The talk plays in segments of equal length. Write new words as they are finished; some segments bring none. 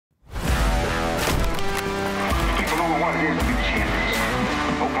what it is to be the champions.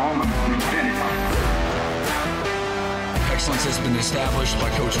 Oklahoma, we've been it. Excellence has been established by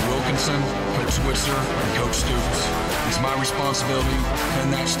Coach Wilkinson, Coach Switzer, and Coach Stoops. It's my responsibility to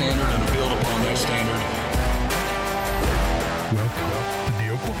defend that standard and to build upon that standard. Welcome to the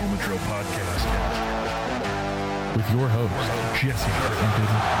Oklahoma Drill Podcast with your hosts, Jesse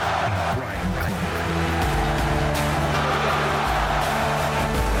and Bryan Clinton.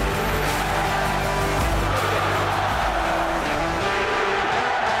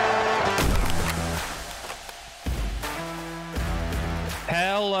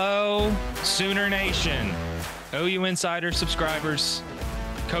 Hello, Sooner Nation, OU Insider subscribers,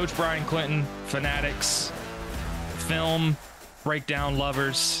 Coach Bryan Clinton, fanatics, film breakdown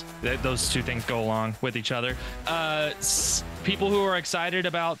lovers. Those two things go along with each other. People who are excited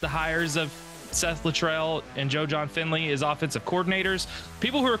about the hires of Seth Littrell and Joe Jon Finley as offensive coordinators.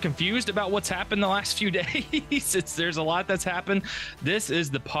 People who are confused about what's happened the last few days. There's a lot that's happened. This is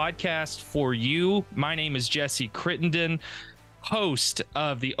the podcast for you. My name is Jesse Crittenden, host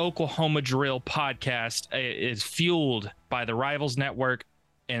of the Oklahoma Drill podcast. It is fueled by the Rivals Network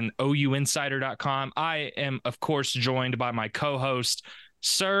and OUinsider.com. I am, of course, joined by my co-host,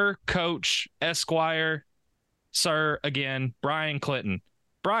 Sir, Coach, Esquire, Sir, again, Bryan Clinton.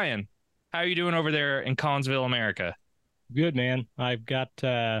 Bryan, how are you doing over there in Collinsville, America? Good, man. I've got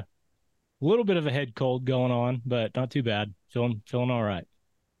a little bit of a head cold going on, but not too bad. Feeling all right.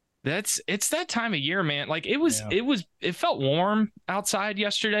 It's that time of year, man. Like it felt warm outside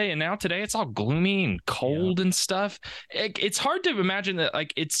yesterday, and now today it's all gloomy and cold and stuff. It's hard to imagine that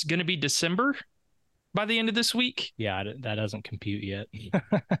like it's going to be December by the end of this week. Yeah, that doesn't compute yet.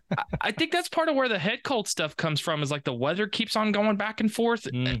 I think that's part of where the head cold stuff comes from, is like the weather keeps on going back and forth.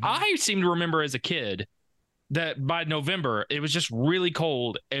 Mm-hmm. I seem to remember as a kid that by November it was just really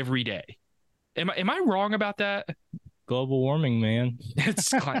cold every day. Am I wrong about that? Global warming, man. It's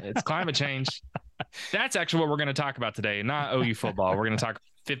climate change. That's actually what we're going to talk about today, not OU football. We're going to talk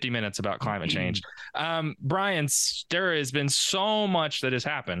 50 minutes about climate change. Bryan, there has been so much that has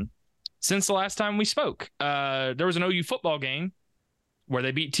happened since the last time we spoke. There was an OU football game where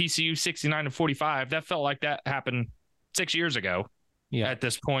they beat TCU 69-45. That felt like that happened 6 years ago at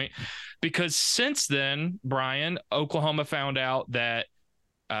this point, because since then, Bryan, Oklahoma found out that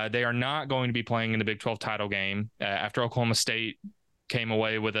they are not going to be playing in the Big 12 title game after Oklahoma State came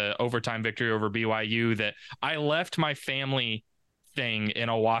away with an overtime victory over BYU. That I left my family thing in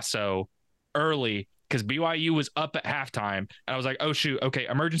Owasso early because BYU was up at halftime. And I was like, oh, shoot. Okay,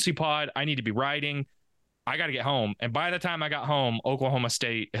 emergency pod. I need to be riding. I got to get home. And by the time I got home, Oklahoma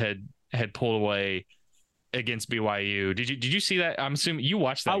State had pulled away against BYU. Did you see that? I'm assuming you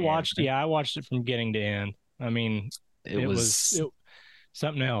watched that. I watched it from beginning to end. I mean, it was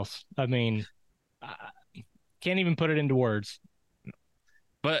something else. I mean, I can't even put it into words.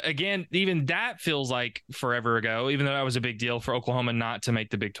 But again, even that feels like forever ago, even though that was a big deal for Oklahoma not to make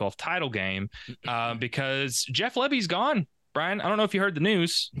the Big 12 title game, because Jeff Lebby's gone. Bryan, I don't know if you heard the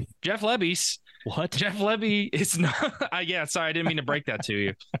news. Jeff Lebby's. What? Jeff Lebby is not. Sorry, I didn't mean to break that to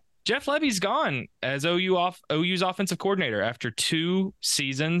you. Jeff Lebby's gone as OU's offensive coordinator after 2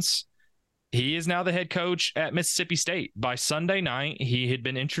 seasons. He is now the head coach at Mississippi State. By Sunday night, he had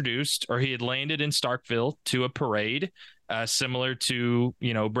been introduced, or he had landed in Starkville to a parade, similar to,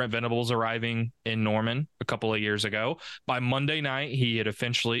 Brent Venables arriving in Norman a couple of years ago. By Monday night, he had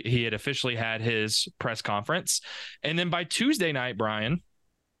officially had his press conference. And then by Tuesday night, Bryan,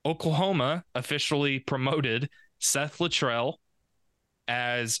 Oklahoma officially promoted Seth Littrell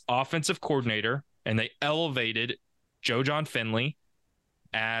as offensive coordinator, and they elevated Joe Jon Finley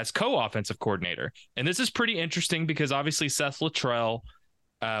as co-offensive coordinator. And this is pretty interesting because obviously Seth Littrell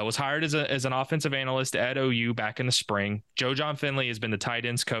was hired as an offensive analyst at OU back in the spring. Joe Jon Finley has been the tight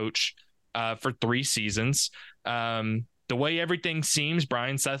ends coach for 3 seasons. The way everything seems,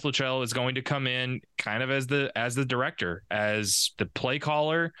 Bryan, Seth Littrell is going to come in kind of as the director, as the play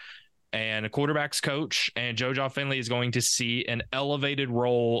caller and a quarterback's coach. And Joe Jon Finley is going to see an elevated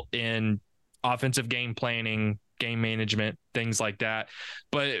role in offensive game planning, game management, things like that.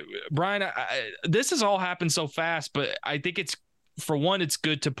 But Bryan, this has all happened so fast, but I think it's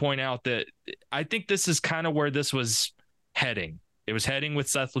good to point out that I think this is kind of where this was heading. It was heading with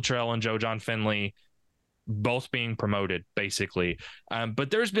Seth Littrell and Joe Jon Finley both being promoted, basically.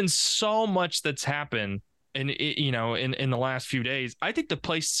 But there's been so much that's happened in the last few days. I think the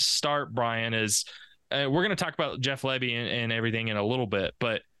place to start, Bryan, is we're going to talk about Jeff Lebby and everything in a little bit,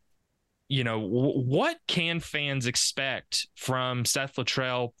 but what can fans expect from Seth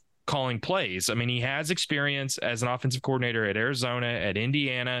Littrell calling plays? I mean, he has experience as an offensive coordinator at Arizona, at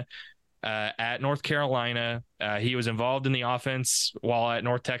Indiana. at North Carolina. He was involved in the offense while at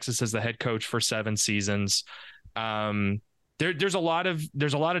North Texas as the head coach for 7 seasons. There's a lot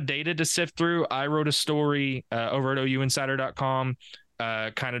of data to sift through. I wrote a story over at OUinsider.com,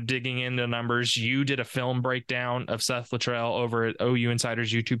 kind of digging into numbers. You did a film breakdown of Seth Luttrell over at OU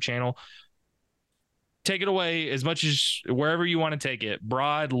Insider's YouTube channel. Take it away as much as wherever you want to take it.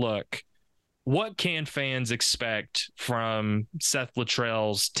 Broad look. What can fans expect from Seth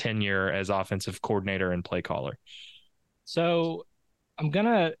Luttrell's tenure as offensive coordinator and play caller? So I'm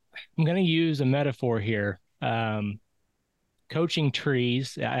gonna use a metaphor here. Coaching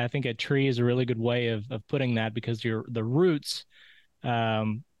trees. I think a tree is a really good way of putting that, because the roots.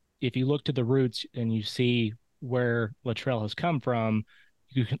 If you look to the roots and you see where Luttrell has come from,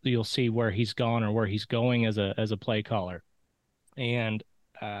 you'll see where he's gone or where he's going as a play caller. And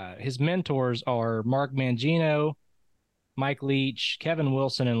his mentors are Mark Mangino, Mike Leach, Kevin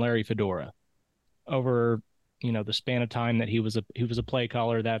Wilson, and Larry Fedora. Over the span of time that he was a play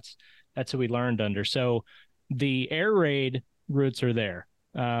caller, that's who he learned under. So the air raid roots are there.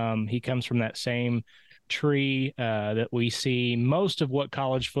 He comes from that same tree that we see most of what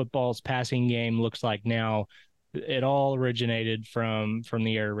college football's passing game looks like now. It all originated from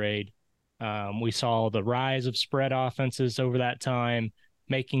the air raid. We saw the rise of spread offenses over that time,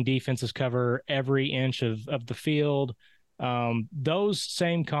 making defenses cover every inch of the field. Those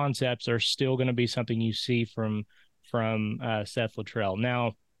same concepts are still going to be something you see from Seth Luttrell.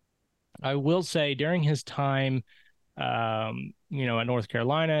 Now, I will say during his time, at North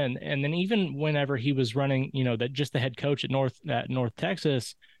Carolina, and then even whenever he was running, just the head coach at North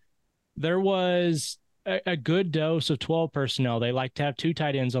Texas, there was a good dose of 12 personnel. They like to have 2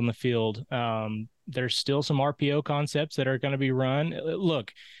 tight ends on the field. There's still some RPO concepts that are going to be run.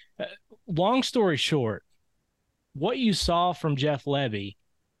 Look, long story short, what you saw from Jeff Lebby,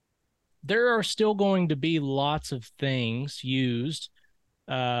 there are still going to be lots of things used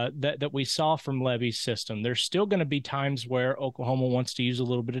that we saw from Lebby's system. There's still going to be times where Oklahoma wants to use a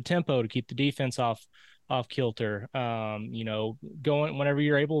little bit of tempo to keep the defense off kilter. Going whenever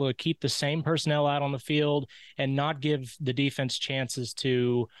you're able to keep the same personnel out on the field and not give the defense chances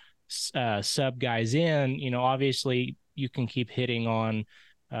to sub guys in. Obviously you can keep hitting on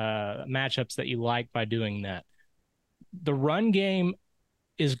matchups that you like by doing that. The run game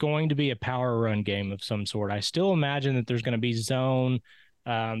is going to be a power run game of some sort. I still imagine that there's going to be zone.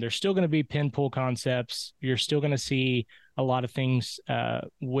 There's still going to be pin pull concepts. You're still going to see a lot of things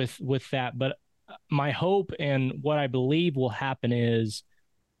with that. But my hope and what I believe will happen is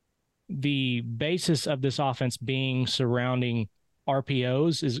the basis of this offense being surrounding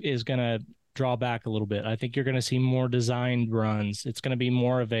RPOs is going to draw back a little bit. I think you're going to see more designed runs. It's going to be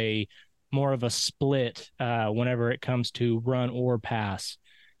more of a split whenever it comes to run or pass.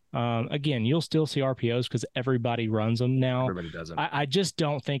 Again, you'll still see RPOs because everybody runs them now. Everybody does them. I just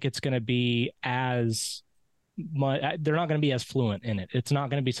don't think it's going to be as much. They're not going to be as fluent in it. It's not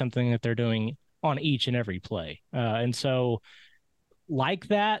going to be something that they're doing on each and every play. And so like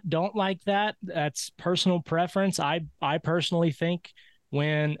that, don't like that. That's personal preference. I personally think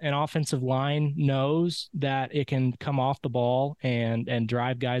when an offensive line knows that it can come off the ball and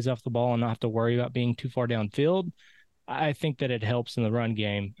drive guys off the ball and not have to worry about being too far downfield, I think that it helps in the run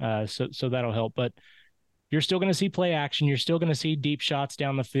game. So that'll help. But you're still going to see play action. You're still going to see deep shots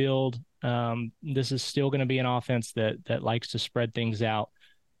down the field. This is still going to be an offense that likes to spread things out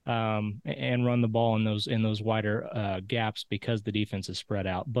and run the ball in those wider gaps because the defense is spread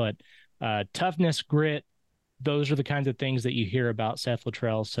out. But toughness, grit, those are the kinds of things that you hear about Seth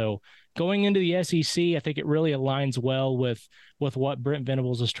Luttrell. So going into the SEC, I think it really aligns well with what Brent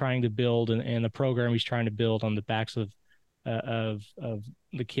Venables is trying to build and the program he's trying to build on the backs of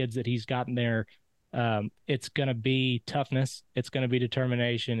the kids that he's gotten there. It's going to be toughness. It's going to be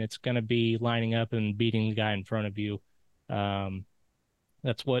determination. It's going to be lining up and beating the guy in front of you.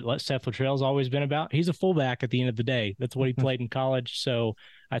 That's what Seth Luttrell's always been about. He's a fullback at the end of the day. That's what he played in college. So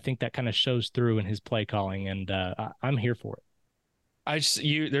I think that kind of shows through in his play calling, and I'm here for it.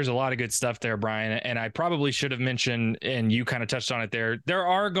 There's a lot of good stuff there, Brian, and I probably should have mentioned, and you kind of touched on it there. There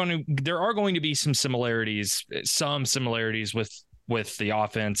are going to be some similarities with the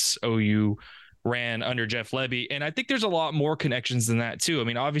offense OU ran under Jeff Lebby. And I think there's a lot more connections than that too. I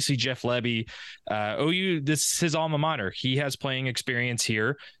mean, obviously Jeff Lebby, OU, this is his alma mater. He has playing experience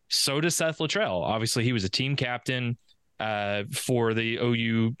here. So does Seth Luttrell. Obviously he was a team captain for the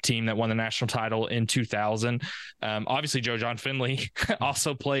OU team that won the national title in 2000. Obviously Joe John Finley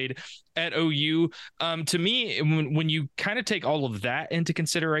also played at OU. To me, when you kind of take all of that into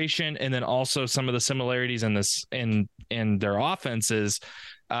consideration, and then also some of the similarities in their offenses,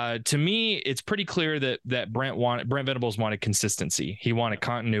 To me, it's pretty clear that Brent Venables wanted consistency. He wanted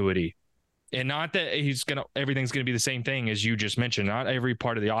continuity. And not that everything's going to be the same thing as you just mentioned. Not every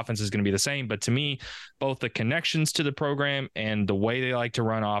part of the offense is going to be the same, but to me, both the connections to the program and the way they like to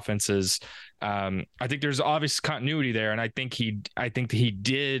run offenses, I think there's obvious continuity there. And I think he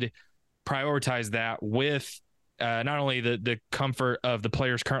did prioritize that with not only the comfort of the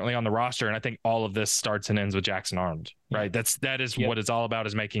players currently on the roster, and I think all of this starts and ends with Jackson Arnold, right? That is what it's all about,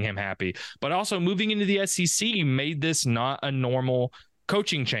 is making him happy. But also moving into the SEC made this not a normal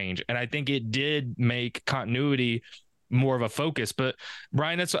coaching change, and I think it did make continuity more of a focus. But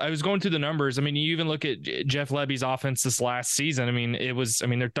Brian, I was going through the numbers. I mean, you even look at Jeff Lebby's offense this last season. I mean,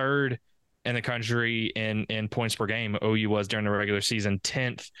 they're third in the country in points per game. OU was during the regular season,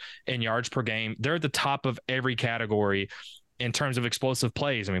 10th in yards per game. They're at the top of every category in terms of explosive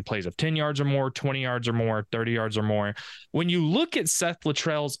plays. I mean, plays of 10 yards or more, 20 yards or more, 30 yards or more. When you look at Seth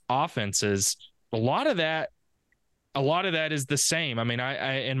Littrell's offenses, a lot of that is the same. I mean,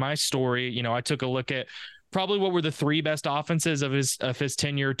 I in my story, I took a look at probably what were the three best offenses of his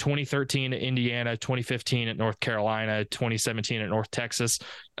tenure: 2013 at Indiana, 2015 at North Carolina, 2017 at North Texas.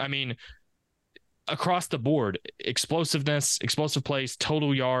 I mean, across the board, explosiveness, explosive plays,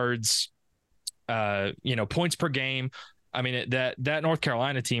 total yards, points per game. I mean, that North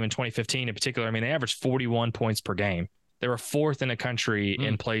Carolina team in 2015 in particular, I mean, they averaged 41 points per game. They were fourth in the country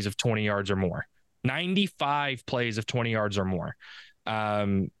in plays of 20 yards or more. 95 plays of 20 yards or more.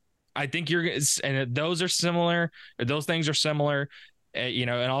 I think those are similar. Those things are similar, and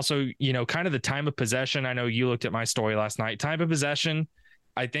also, kind of the time of possession. I know you looked at my story last night. Time of possession,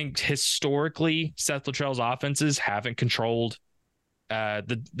 I think historically Seth Littrell's offenses haven't controlled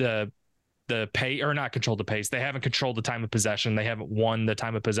the pace, or not controlled the pace. They haven't controlled the time of possession. They haven't won the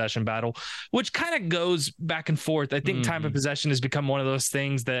time of possession battle, which kind of goes back and forth. I think time of possession has become one of those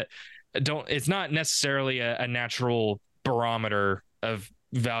things that it's not necessarily a natural barometer of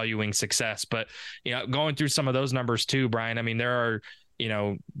valuing success, but going through some of those numbers too, Brian, I mean,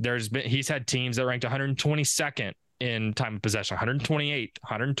 he's had teams that ranked 122nd in time of possession, 128th,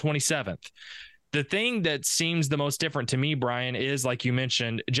 127th. The thing that seems the most different to me, Brian, is, like you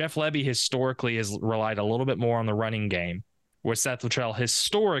mentioned, Jeff Lebby historically has relied a little bit more on the running game, where Seth Littrell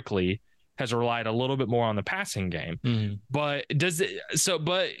historically has relied a little bit more on the passing game. But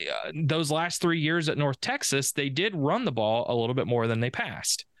those last 3 years at North Texas, they did run the ball a little bit more than they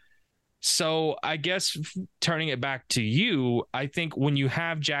passed. So I guess turning it back to you, I think when you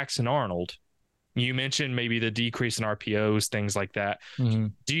have Jackson Arnold, you mentioned maybe the decrease in RPOs, things like that.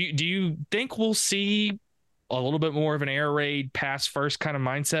 Do you think we'll see a little bit more of an air raid pass first kind of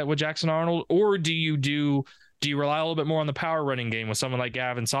mindset with Jackson Arnold, or do you rely a little bit more on the power running game with someone like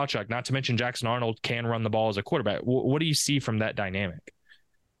Gavin Sawchuk? Not to mention Jackson Arnold can run the ball as a quarterback. What do you see from that dynamic?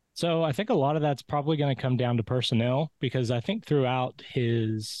 So I think a lot of that's probably going to come down to personnel, because I think throughout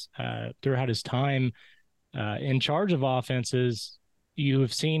his time in charge of offenses, you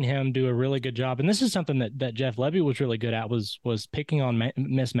have seen him do a really good job. And this is something that Jeff Lebby was really good at, was picking on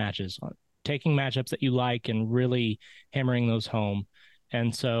mismatches, taking matchups that you like and really hammering those home.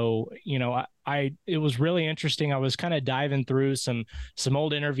 And so, it was really interesting. I was kind of diving through some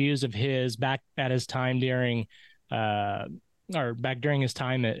old interviews of his back at his time during his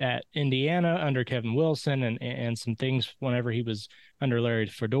time at Indiana under Kevin Wilson, and some things whenever he was under Larry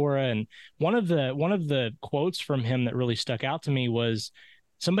Fedora. And one of the quotes from him that really stuck out to me was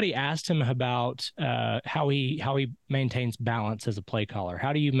somebody asked him about how he maintains balance as a play caller.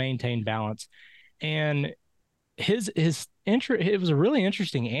 How do you maintain balance? And it was a really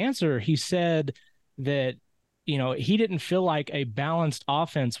interesting answer. He said that, he didn't feel like a balanced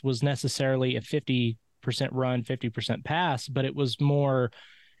offense was necessarily a 50% run, 50% pass, but it was more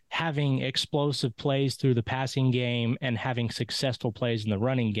having explosive plays through the passing game and having successful plays in the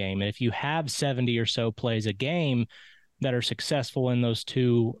running game. And if you have 70 or so plays a game that are successful in those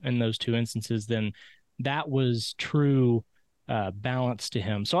two instances, then that was true balance to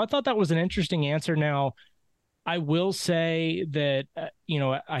him. So I thought that was an interesting answer. Now, I will say that,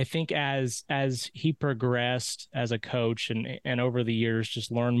 I think as he progressed as a coach and over the years,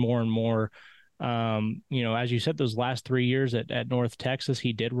 just learned more and more, as you said, those last 3 years at North Texas,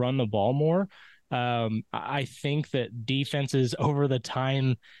 he did run the ball more. I think that defenses over the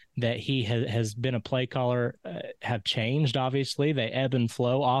time that he has been a play caller have changed. Obviously, they ebb and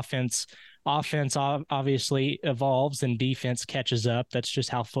flow. Offense obviously evolves and defense catches up. That's just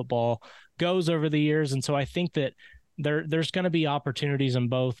how football goes over the years. And so I think that there's going to be opportunities in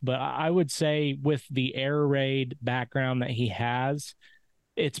both. But I would say with the air raid background that he has,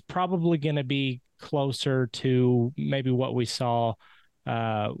 it's probably going to be closer to maybe what we saw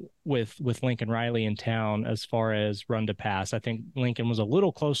with Lincoln Riley in town as far as run to pass. I think Lincoln was a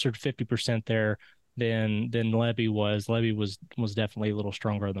little closer to 50% there than Levy was. Levy was definitely a little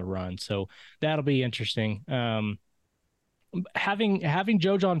stronger on the run, so that'll be interesting. Having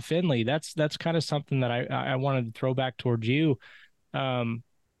Joe John Finley, that's kind of something that I wanted to throw back towards you.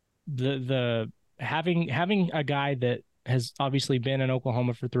 The having a guy that has obviously been in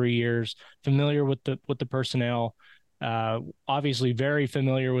Oklahoma for 3 years, familiar with the personnel, obviously very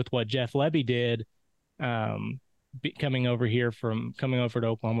familiar with what Jeff Lebby did, coming over to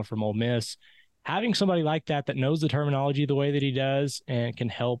Oklahoma from Ole Miss. Having somebody like that knows the terminology the way that he does and can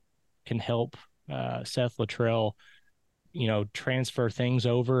help Seth Luttrell, transfer things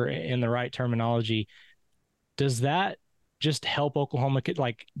over in the right terminology. Does that just help Oklahoma?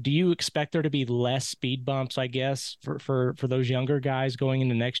 Like, do you expect there to be less speed bumps, I guess, for those younger guys going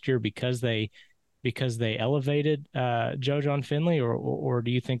into next year because they elevated Joe John Finley, or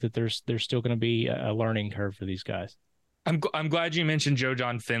do you think that there's still going to be a learning curve for these guys? I'm glad you mentioned Joe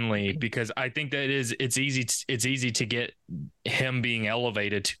John Finley, because I think that it's easy to get him being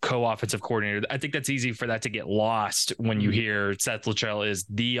elevated to co-offensive coordinator. I think that's easy for that to get lost when you hear Seth Luttrell is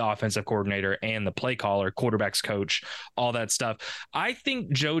the offensive coordinator and the play caller, quarterbacks coach, all that stuff. I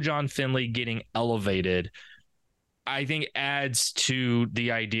think Joe John Finley getting elevated, I think, adds to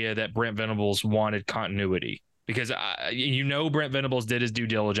the idea that Brent Venables wanted continuity. Because Brent Venables did his due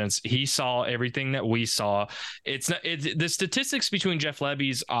diligence. He saw everything that we saw. It's the statistics between Jeff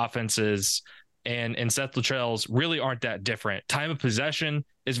Lebby's offenses and Seth Luttrell's really aren't that different. Time of possession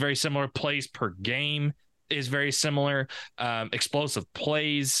is very similar. Plays per game is very similar. Explosive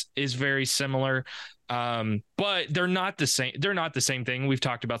plays is very similar. But they're not the same. They're not the same thing. We've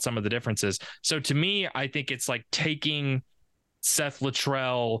talked about some of the differences. So to me, I think it's like taking Seth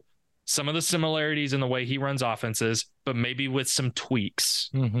Luttrell, some of the similarities in the way he runs offenses, but maybe with some tweaks,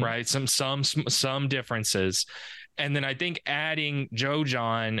 right? Some differences. And then I think adding Joe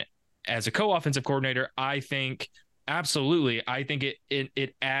John as a co-offensive coordinator, I think absolutely. I think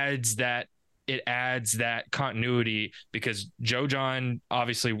it adds that continuity, because Joe John,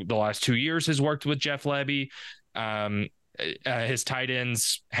 obviously the last 2 years has worked with Jeff Lebby. His tight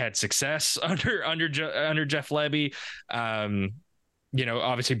ends had success under Jeff Lebby.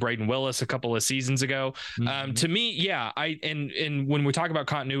 Obviously Braden Willis a couple of seasons ago. To me, yeah, and when we talk about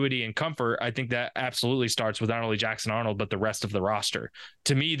continuity and comfort, I think that absolutely starts with not only Jackson Arnold, but the rest of the roster.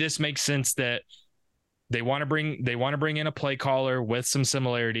 To me, this makes sense that they want to bring in a play caller with some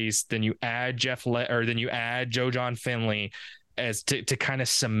similarities. Then you add Joe John Finley as to kind of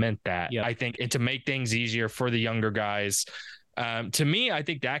cement that. Yep. I think, and to make things easier for the younger guys. To me, I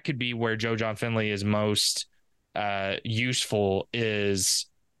think that could be where Joe John Finley is most useful, is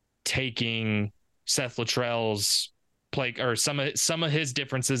taking Seth Luttrell's play or some of his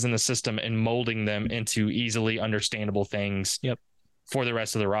differences in the system and molding them into easily understandable things. Yep. For the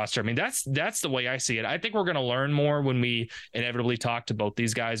rest of the roster. I mean, that's the way I see it. I think we're going to learn more when we inevitably talk to both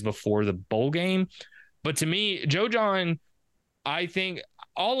these guys before the bowl game. But to me, Joe John, I think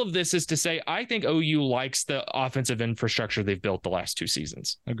all of this is to say, I think OU likes the offensive infrastructure they've built the last 2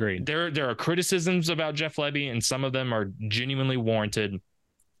 seasons. Agreed. There are criticisms about Jeff Lebby, and some of them are genuinely warranted.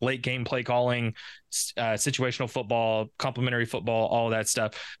 Late game play calling, situational football, complementary football, all that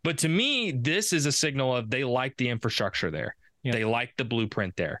stuff. But to me, this is a signal of they like the infrastructure there. Yep. They like the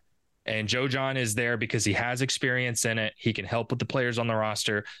blueprint there. And Joe John is there because he has experience in it. He can help with the players on the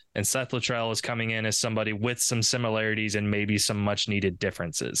roster. And Seth Luttrell is coming in as somebody with some similarities and maybe some much needed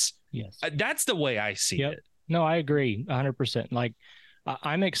differences. Yes. That's the way I see it. No, I agree 100%. Like,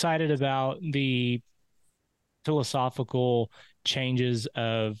 I'm excited about the philosophical changes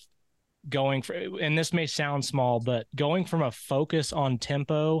of going for, and this may sound small, but going from a focus on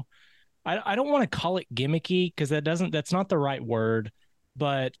tempo. I don't want to call it gimmicky, because that's not the right word,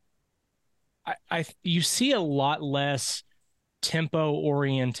 but you see a lot less tempo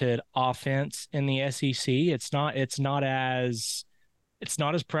oriented offense in the SEC. It's not as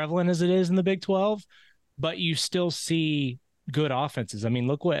prevalent as it is in the Big 12, but you still see good offenses. I mean,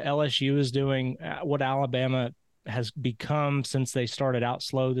 look what LSU is doing, what Alabama has become since they started out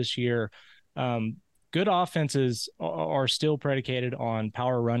slow this year. Good offenses are still predicated on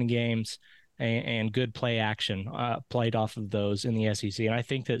power run games and good play action played off of those in the SEC. And I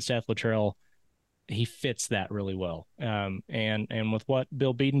think that Seth Luttrell, he fits that really well. And with what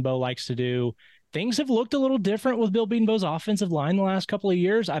Bill Bedenbaugh likes to do, things have looked a little different with Bill Bedenbaugh's offensive line the last couple of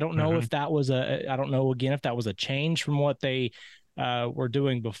years. I don't know if that was if that was a change from what they were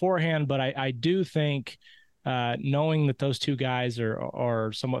doing beforehand, but I do think knowing that those two guys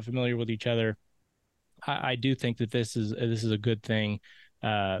are somewhat familiar with each other, I do think that this is a good thing,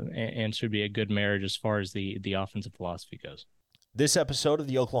 and should be a good marriage as far as the offensive philosophy goes. This episode of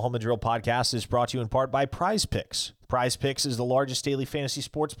the Oklahoma Drill Podcast is brought to you in part by Prize Picks. Prize Picks is the largest daily fantasy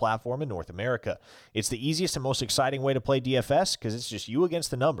sports platform in North America. It's the easiest and most exciting way to play DFS because it's just you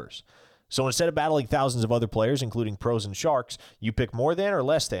against the numbers. So instead of battling thousands of other players, including pros and sharks, you pick more than or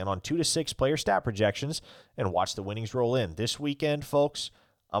less than on 2 to 6 player stat projections and watch the winnings roll in. This weekend, folks,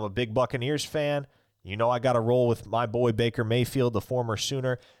 I'm a big Buccaneers fan. You know I got to roll with my boy Baker Mayfield, the former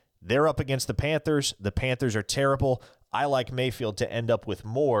Sooner. They're up against the Panthers. The Panthers are terrible. I like Mayfield to end up with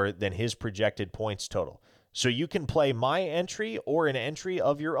more than his projected points total. So you can play my entry or an entry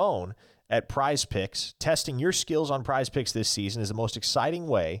of your own at Prize Picks. Testing your skills on Prize Picks this season is the most exciting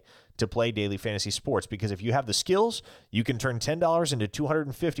way to play daily fantasy sports, because if you have the skills, you can turn $10 into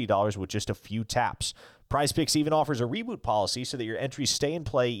 $250 with just a few taps. Prize Picks even offers a reboot policy so that your entries stay in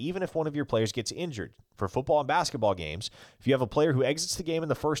play even if one of your players gets injured. For football and basketball games, if you have a player who exits the game in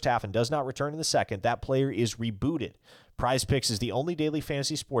the first half and does not return in the second, that player is rebooted. Prize Picks is the only daily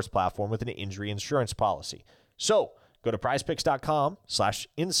fantasy sports platform with an injury insurance policy. So, go to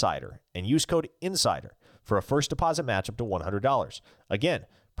prizepicks.com/insider and use code INSIDER for a first deposit match up to $100. Again,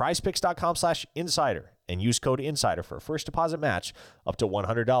 prizepicks.com/insider and use code INSIDER for a first deposit match up to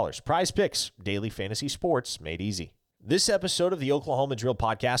 $100. Prize Picks, daily fantasy sports made easy. This episode of the Oklahoma Drill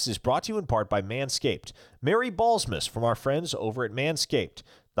Podcast is brought to you in part by Manscaped. Merry Ballsmas from our friends over at Manscaped.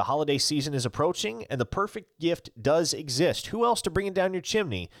 The holiday season is approaching, and the perfect gift does exist. Who else to bring it down your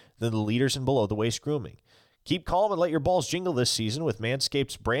chimney than the leaders in below-the-waist grooming? Keep calm and let your balls jingle this season with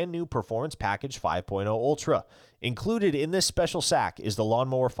Manscaped's brand new Performance Package 5.0 Ultra. Included in this special sack is the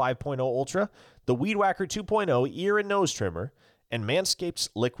Lawnmower 5.0 Ultra, the Weed Whacker 2.0 ear and nose trimmer, and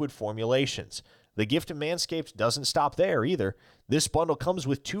Manscaped's liquid formulations. The gift of Manscaped doesn't stop there either. This bundle comes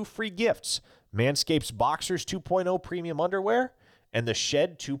with 2 free gifts: Manscaped's Boxers 2.0 Premium Underwear and the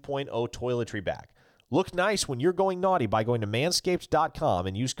Shed 2.0 Toiletry Bag. Look nice when you're going naughty by going to manscaped.com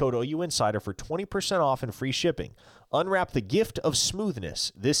and use code OUinsider for 20% off and free shipping. Unwrap the gift of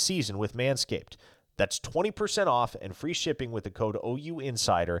smoothness this season with Manscaped. That's 20% off and free shipping with the code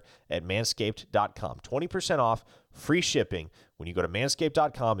OUinsider at manscaped.com. 20% off, free shipping when you go to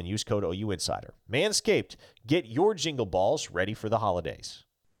manscaped.com and use code OUinsider. Manscaped, get your jingle balls ready for the holidays.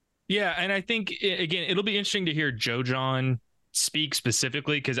 Yeah, and I think, again, it'll be interesting to hear Joe John speak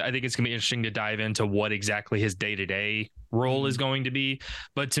specifically, because I think it's going to be interesting to dive into what exactly his day-to-day role is going to be.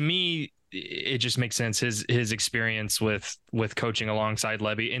 But to me, it just makes sense, his experience with coaching alongside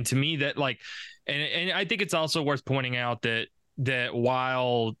Levy. And to me, that and I think it's also worth pointing out that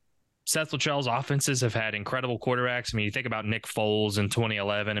while Seth Luttrell's offenses have had incredible quarterbacks. I mean, you think about Nick Foles in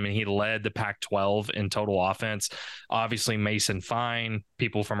 2011. I mean, he led the Pac-12 in total offense. Obviously, Mason Fine,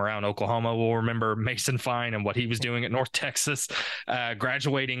 people from around Oklahoma will remember Mason Fine and what he was doing at North Texas,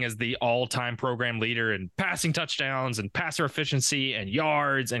 graduating as the all-time program leader in passing touchdowns and passer efficiency and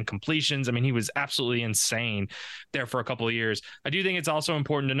yards and completions. I mean, he was absolutely insane there for a couple of years. I do think it's also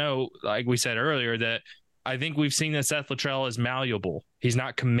important to know, like we said earlier, that I think we've seen that Seth Luttrell is malleable. He's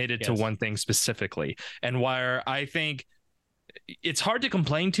not committed to one thing specifically. And where I think it's hard to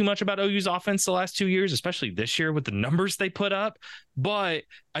complain too much about OU's offense the last 2 years, especially this year with the numbers they put up. But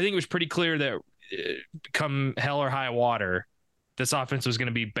I think it was pretty clear that come hell or high water, this offense was going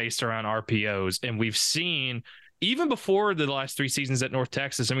to be based around RPOs. And we've seen, even before the last 3 seasons at North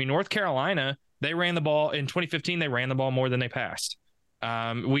Texas, I mean, North Carolina, they ran the ball in 2015. They ran the ball more than they passed.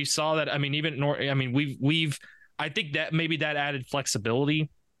 We saw that. I mean, I think that maybe that added flexibility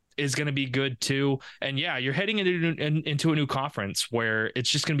is going to be good too. And yeah, you're heading into a new conference where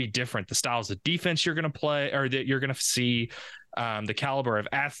it's just going to be different. The styles of defense you're going to play, or that you're going to see, the caliber of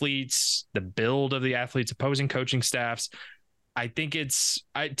athletes, the build of the athletes, opposing coaching staffs. I think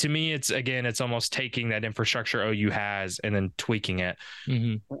to me, it's almost taking that infrastructure OU has and then tweaking it,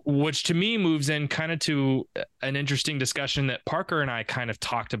 which to me moves in kind of to an interesting discussion that Parker and I kind of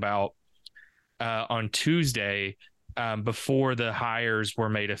talked about on Tuesday before the hires were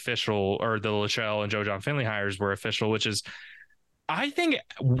made official, or the Luttrell and Joe John Finley hires were official, which is, I think,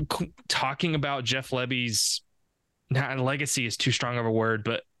 talking about Jeff Lebby's, not legacy is too strong of a word,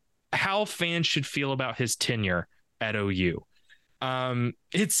 but how fans should feel about his tenure at OU.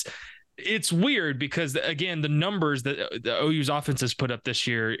 It's weird because, again, the numbers that the OU's offense has put up this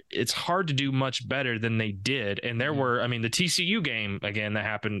year, it's hard to do much better than they did. And there were, I mean, the TCU game, again, that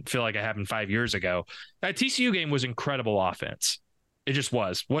happened, feel like it happened 5 years ago. That TCU game was incredible offense. It just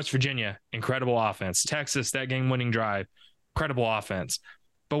was. West Virginia, incredible offense. Texas, that game-winning drive, incredible offense.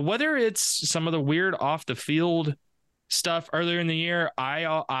 But whether it's some of the weird off-the-field stuff earlier in the year.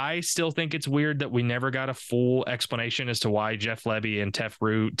 I still think it's weird that we never got a full explanation as to why Jeff Lebby and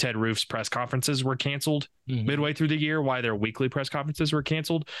Ted Roof's press conferences were canceled midway through the year, why their weekly press conferences were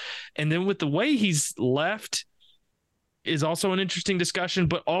canceled. And then with the way he's left is also an interesting discussion,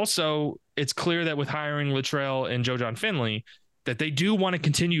 but also it's clear that with hiring Littrell and Joe John Finley, that they do want to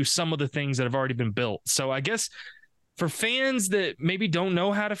continue some of the things that have already been built. So I guess for fans that maybe don't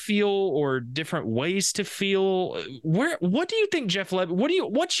know how to feel or different ways to feel, what do you think Jeff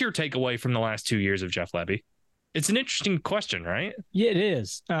Lebby, what's your takeaway from the last 2 years of Jeff Lebby? It's an interesting question, right? Yeah, it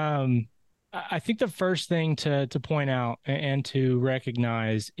is. I think the first thing to point out and to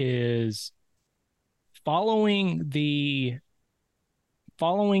recognize is following the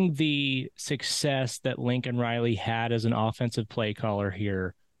success that Lincoln Riley had as an offensive play caller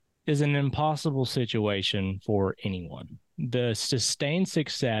here is an impossible situation for anyone. The sustained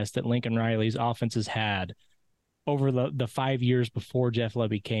success that Lincoln Riley's offenses had over the 5 years before Jeff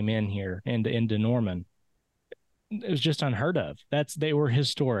Lebby came in here into Norman, it was just unheard of. They were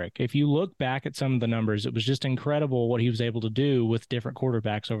historic. If you look back at some of the numbers, it was just incredible what he was able to do with different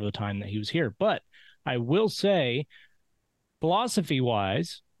quarterbacks over the time that he was here. But I will say,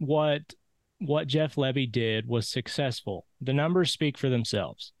 philosophy-wise, what Jeff Lebby did was successful. The numbers speak for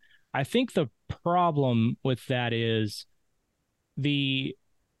themselves. I think the problem with that is the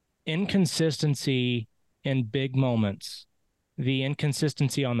inconsistency in big moments, the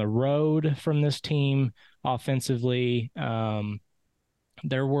inconsistency on the road from this team offensively.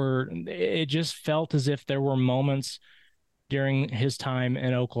 It just felt as if there were moments during his time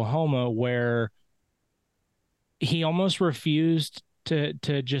in Oklahoma where he almost refused to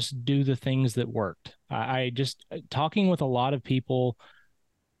just do the things that worked. I just, talking with a lot of people,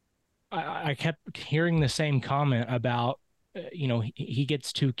 I kept hearing the same comment about, he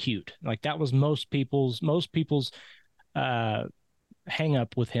gets too cute. Like that was most people's hang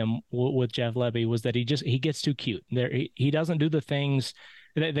up with him, with Jeff Lebby, was that he gets too cute. He doesn't do the things.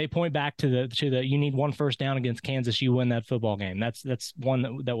 They point back to the you need one first down against Kansas, you win that football game. That's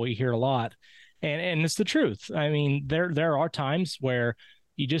one that we hear a lot. And it's the truth. I mean, there are times where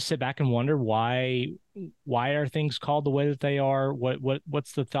you just sit back and wonder why are things called the way that they are?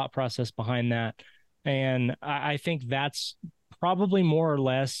 What's the thought process behind that? And I think that's probably more or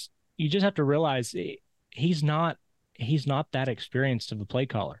less, you just have to realize he's not that experienced of a play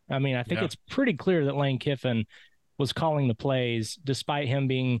caller. I mean, I think it's pretty clear that Lane Kiffin was calling the plays despite him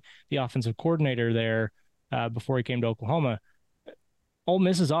being the offensive coordinator there before he came to Oklahoma. Ole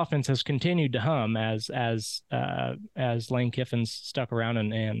Miss's offense has continued to hum as Lane Kiffin's stuck around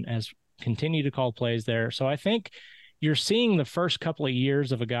and has continued to call plays there. So I think you're seeing the first couple of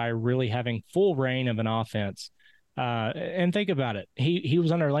years of a guy really having full reign of an offense. And think about it. He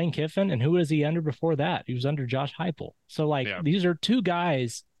was under Lane Kiffin, and who was he under before that? He was under Josh Heupel. So these are two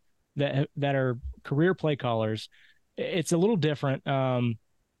guys that are career play callers. It's a little different.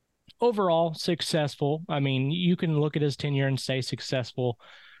 Overall successful. I mean, you can look at his tenure and say successful,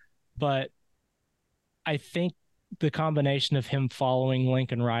 but I think the combination of him following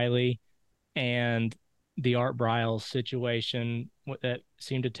Lincoln Riley and the Art Briles situation that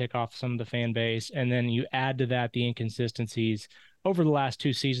seemed to tick off some of the fan base, and then you add to that the inconsistencies over the last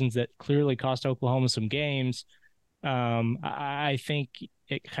 2 seasons that clearly cost Oklahoma some games, I think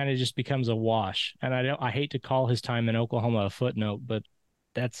it kind of just becomes a wash. And I hate to call his time in Oklahoma a footnote, but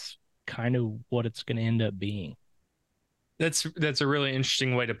that's kind of what it's going to end up being. That's a really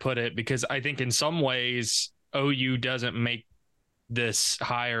interesting way to put it, because I think in some ways OU doesn't make this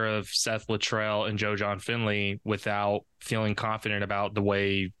hire of Seth Littrell and Joe John Finley without feeling confident about the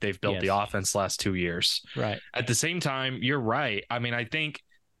way they've built the offense last 2 years. Right. At the same time, you're right. I mean, I think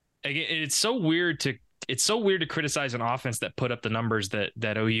it's so weird to criticize an offense that put up the numbers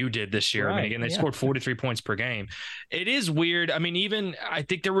that OU did this year. Right. I mean, again, they scored 43 points per game. It is weird. I mean, I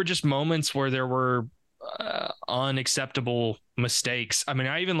think there were just moments where there were unacceptable mistakes. I mean,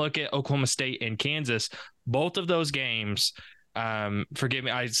 I even look at Oklahoma State and Kansas, both of those games. Forgive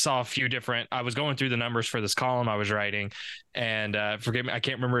me, I saw a few different, I was going through the numbers for this column I was writing, and forgive me, I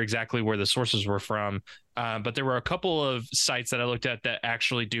can't remember exactly where the sources were from, but there were a couple of sites that I looked at that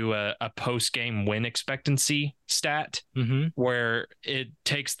actually do a post-game win expectancy stat, where it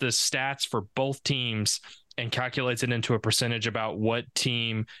takes the stats for both teams and calculates it into a percentage about what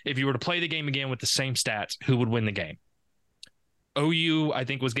team, if you were to play the game again with the same stats, who would win the game. OU, I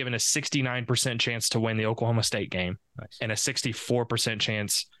think, was given a 69% chance to win the Oklahoma State game, and a 64%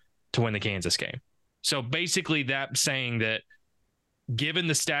 chance to win the Kansas game. So basically that saying that given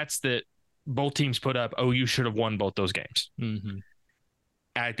the stats that both teams put up, OU should have won both those games.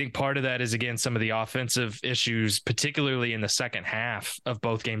 I think part of that is, again, some of the offensive issues, particularly in the second half of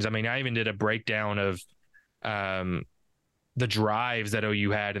both games. I mean, I even did a breakdown of the drives that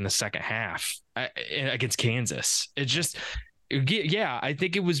OU had in the second half against Kansas. It's just, yeah, I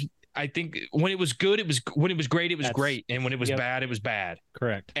think when it was good, when it was great, it was great. And when it was bad, it was bad.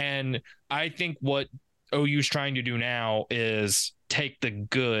 Correct. And I think what OU's trying to do now is take the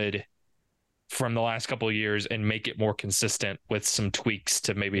good from the last couple of years and make it more consistent with some tweaks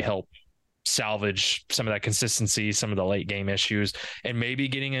to maybe help salvage some of that consistency, some of the late game issues, and maybe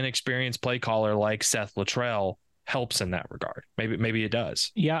getting an experienced play caller like Seth Luttrell helps in that regard. Maybe it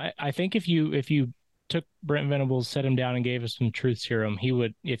does. Yeah, I think if you took Brent Venables, set him down and gave us some truth serum, he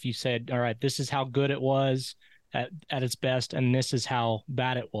would, if you said, all right, this is how good it was at its best, and this is how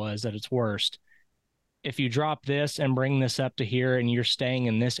bad it was at its worst. If you drop this and bring this up to here and you're staying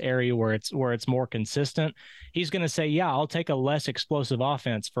in this area where it's more consistent, he's going to say, yeah, I'll take a less explosive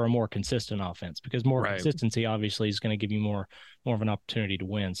offense for a more consistent offense, because more consistency obviously is going to give you more of an opportunity to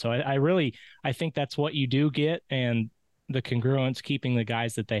win. So I think that's what you do get, and the congruence, keeping the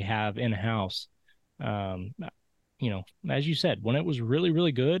guys that they have in-house. As you said, when it was really,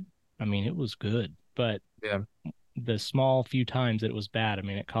 really good, I mean, it was good, but the small few times that it was bad, I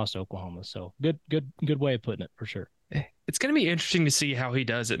mean, it cost Oklahoma. So good way of putting it, for sure. It's going to be interesting to see how he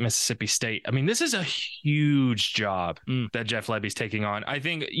does at Mississippi State. I mean, this is a huge job that Jeff Lebby's taking on. I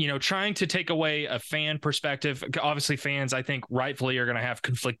think, trying to take away a fan perspective, obviously fans, I think rightfully are going to have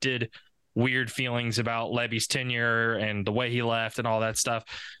conflicted, weird feelings about Lebby's tenure and the way he left and all that stuff.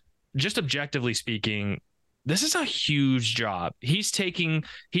 Just objectively speaking, this is a huge job. He's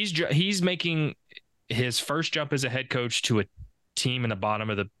making his first jump as a head coach to a team in the bottom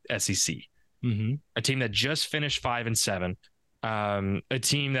of the SEC, a team that just finished 5-7, a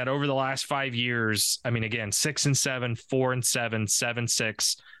team that over the last 5 years, I mean, again, 6-7, 4-7,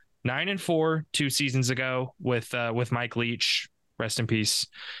 7-6, 9-4 2 seasons ago with Mike Leach, rest in peace,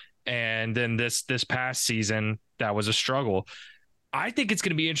 and then this past season that was a struggle. I think it's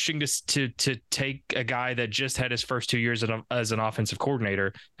going to be interesting to take a guy that just had his first 2 years as an offensive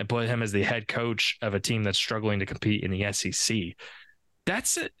coordinator and put him as the head coach of a team that's struggling to compete in the SEC.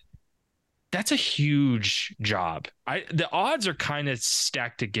 That's a huge job. The odds are kind of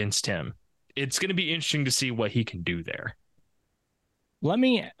stacked against him. It's going to be interesting to see what he can do there. Let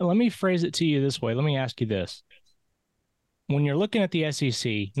me phrase it to you this way. Let me ask you this. When you're looking at the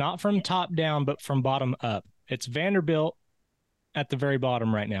SEC, not from top down, but from bottom up, it's Vanderbilt at the very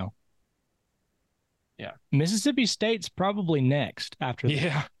bottom right now. Yeah. Mississippi State's probably next after that.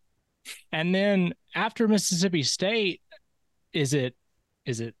 Yeah. And then after Mississippi State, is it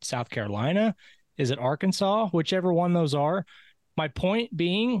South Carolina? Is it Arkansas? Whichever one those are. My point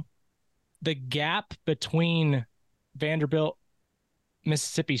being, the gap between Vanderbilt,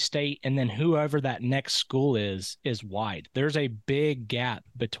 Mississippi State, and then whoever that next school is wide. There's a big gap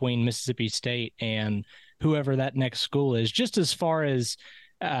between Mississippi State and whoever that next school is, just as far as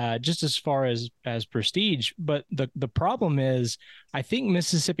prestige. But the problem is, I think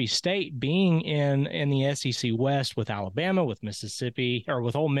Mississippi State being in the SEC West with Alabama, with Mississippi, or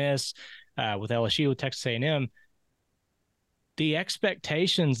with Ole Miss, with LSU, with Texas A&M, the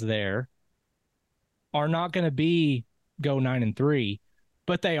expectations there are not going to be go 9-3,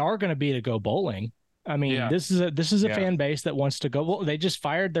 but they are going to be to go bowling. I mean, this is a fan base that wants to go. Well, they just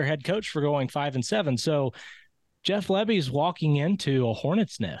fired their head coach for going 5-7. So Jeff Lebby's walking into a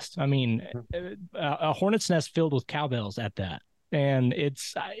hornet's nest. I mean, a hornet's nest filled with cowbells at that. And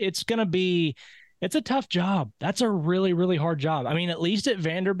it's a tough job. That's a really, really hard job. I mean, at least at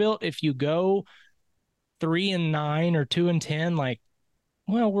Vanderbilt, if you go 3-9 or 2-10, like,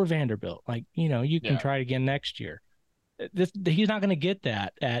 well, we're Vanderbilt. Like, you can try it again next year. He's not going to get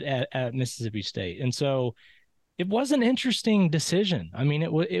that at Mississippi State. And so it was an interesting decision. I mean,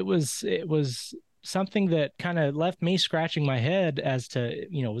 it was something that kind of left me scratching my head as to,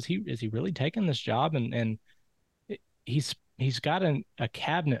 is he really taking this job? And he's got a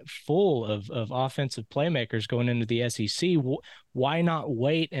cabinet full of offensive playmakers going into the SEC. Why not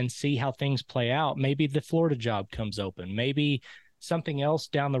wait and see how things play out? Maybe the Florida job comes open. Maybe something else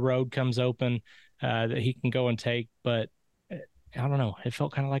down the road comes open that he can go and take. But I don't know. It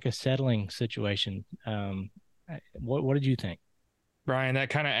felt kind of like a settling situation. What did you think? Brian,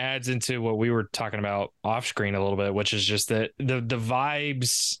 that kind of adds into what we were talking about off screen a little bit, which is just that the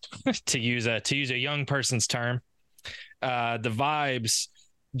vibes, to use a young person's term, the vibes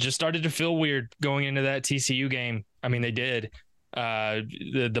just started to feel weird going into that TCU game. I mean, they did.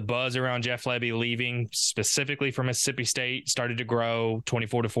 The buzz around Jeff Lebby leaving specifically from Mississippi State started to grow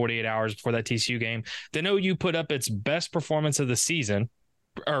 24 to 48 hours before that TCU game. Then OU put up its best performance of the season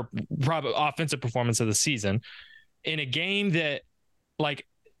or probably offensive performance of the season in a game that, like,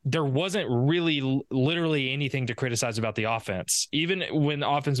 there wasn't really literally anything to criticize about the offense. Even when the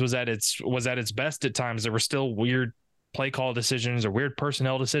offense was at its best at times, there were still weird play call decisions or weird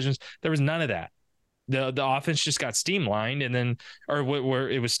personnel decisions. There was none of that. The offense just got streamlined, and then, or where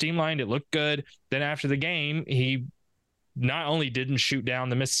it was streamlined, it looked good. Then after the game, he not only didn't shoot down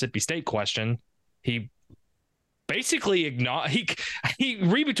the Mississippi State question, he basically he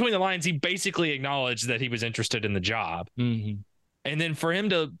read between the lines. He basically acknowledged that he was interested in the job. Mm-hmm. And then for him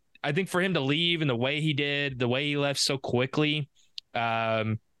to leave, and the way he did, the way he left so quickly,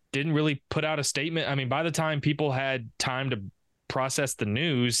 didn't really put out a statement. I mean, by the time people had time to process the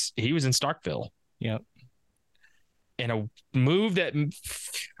news, he was in Starkville. Yep. In a move that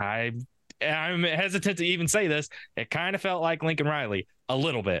I'm hesitant to even say this, it kind of felt like Lincoln Riley a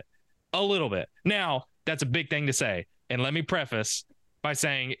little bit. Now, that's a big thing to say. And let me preface by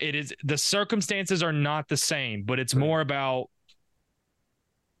saying the circumstances are not the same, but it's more about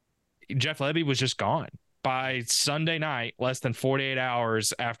Jeff Lebby was just gone by Sunday night, less than 48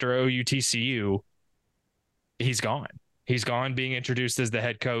 hours after OU TCU. He's gone. He's gone, being introduced as the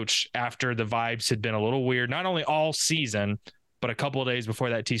head coach after the vibes had been a little weird, not only all season, but a couple of days before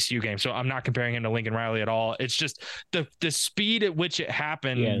that TCU game. So I'm not comparing him to Lincoln Riley at all. It's just the speed at which it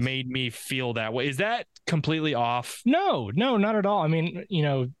happened made me feel that way. Is that completely off? No, not at all. I mean,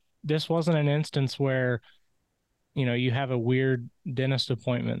 this wasn't an instance where, you have a weird dentist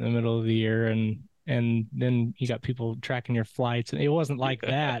appointment in the middle of the year and then you got people tracking your flights. And it wasn't like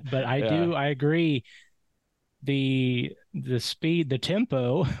that, but I agree. The speed, the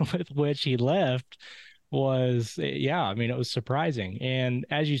tempo with which he left was, it was surprising. And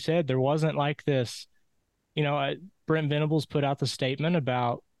as you said, there wasn't like this, Brent Venables put out the statement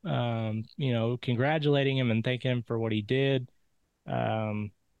about, congratulating him and thanking him for what he did.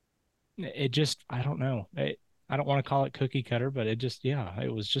 It just, I don't know. I don't want to call it cookie cutter, but it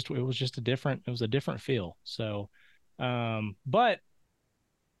was just a different feel. So, but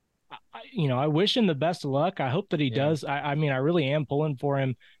I wish him the best of luck. I hope that he does. I mean, I really am pulling for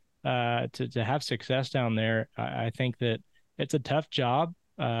him to have success down there. I think that it's a tough job.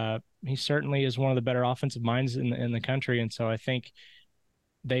 He certainly is one of the better offensive minds in the country. And so I think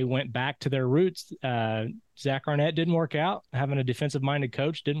they went back to their roots. Zach Arnett didn't work out. Having a defensive-minded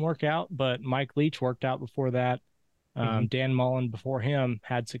coach didn't work out, but Mike Leach worked out before that. Dan Mullen before him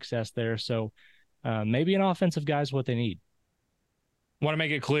had success there. So maybe an offensive guy is what they need. Want to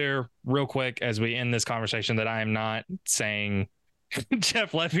make it clear real quick as we end this conversation that I am not saying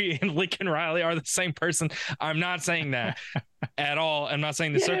Jeff Lebby and Lincoln Riley are the same person. I'm not saying that at all. I'm not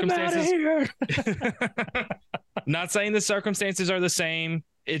saying the circumstances. Not saying the circumstances are the same.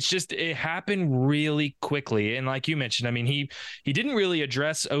 It's just, it happened really quickly. And like you mentioned, I mean, he didn't really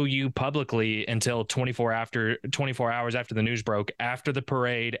address OU publicly until 24 hours after the news broke, after the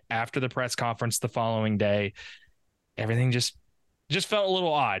parade, after the press conference the following day. Everything just felt a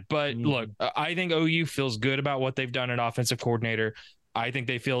little odd. But look, I think OU feels good about what they've done at offensive coordinator. I think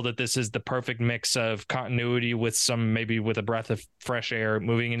they feel that this is the perfect mix of continuity with maybe with a breath of fresh air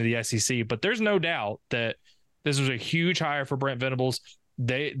moving into the SEC. But there's no doubt that this was a huge hire for Brent Venables.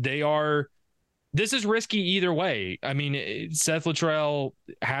 This is risky either way. I mean, Seth Luttrell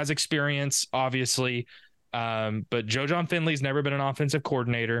has experience, obviously, but Joe John Finley's never been an offensive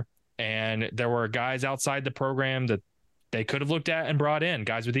coordinator. And there were guys outside the program that they could have looked at and brought in,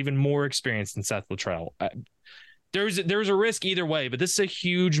 guys with even more experience than Seth Luttrell. There's a risk either way, but this is a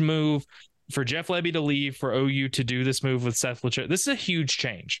huge move for Jeff Lebby to leave, for OU to do this move with Seth Luttrell. This is a huge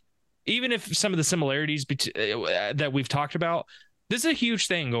change. Even if some of the similarities that we've talked about, this is a huge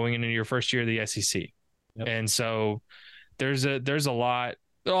thing going into your first year of the SEC. Yep. And so there's a lot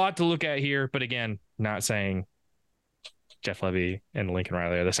to look at here, but again, not saying Jeff Lebby and Lincoln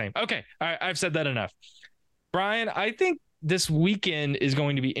Riley are the same. Okay. All right, I've said that enough. Brian, I think this weekend is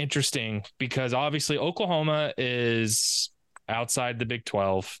going to be interesting because obviously Oklahoma is outside the Big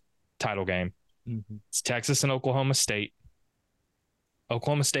 12 title game. Mm-hmm. It's Texas and Oklahoma State.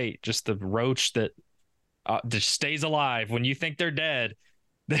 Oklahoma State, just the roach that just stays alive when you think they're dead.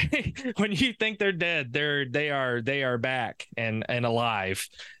 When you think they're dead, they are back and alive.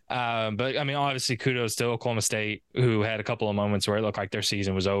 But I mean, obviously, kudos to Oklahoma State, who had a couple of moments where it looked like their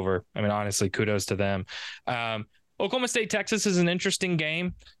season was over. I mean, honestly, kudos to them. Oklahoma State, Texas is an interesting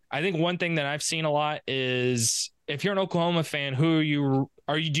game. I think one thing that I've seen a lot is if you're an Oklahoma fan, do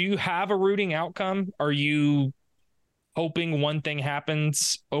you have a rooting outcome? Are you hoping one thing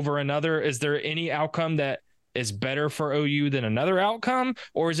happens over another? Is there any outcome that is better for OU than another outcome?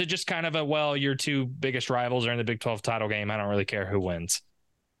 Or is it just kind of your two biggest rivals are in the Big 12 title game? I don't really care who wins.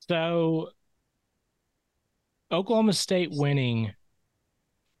 So Oklahoma State winning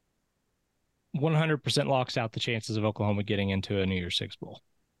 100% locks out the chances of Oklahoma getting into a New Year's Six bowl,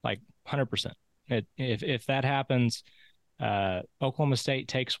 like 100%. If that happens, Oklahoma State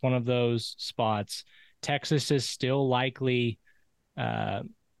takes one of those spots. Texas is still likely,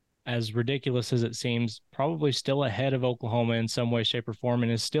 as ridiculous as it seems, probably still ahead of Oklahoma in some way, shape, or form,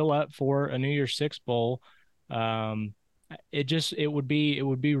 and is still up for a New Year's Six bowl. It would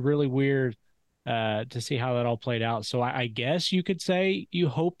be really weird to see how that all played out. So I guess you could say you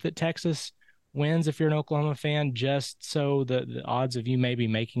hope that Texas wins if you're an Oklahoma fan, just so the odds of you maybe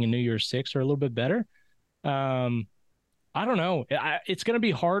making a New Year's Six are a little bit better. I don't know. It's going to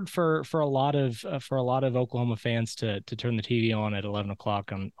be hard for a lot of Oklahoma fans to turn the TV on at 11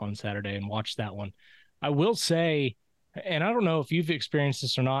 o'clock on Saturday and watch that one. I will say, and I don't know if you've experienced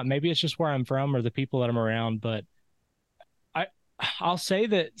this or not, maybe it's just where I'm from or the people that I'm around, but I'll say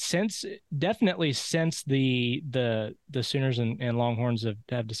that since the Sooners and Longhorns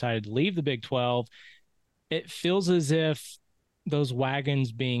have decided to leave the Big 12, it feels as if those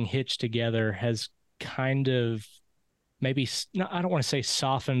wagons being hitched together has kind of maybe, I don't want to say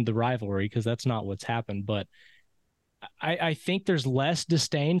softened the rivalry, because that's not what's happened, but I think there's less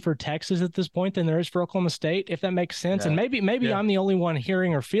disdain for Texas at this point than there is for Oklahoma State, if that makes sense. Yeah. And maybe I'm the only one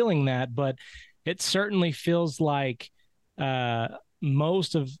hearing or feeling that, but it certainly feels like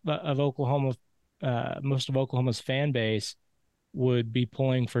most of Oklahoma's fan base would be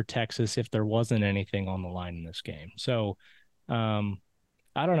pulling for Texas if there wasn't anything on the line in this game. So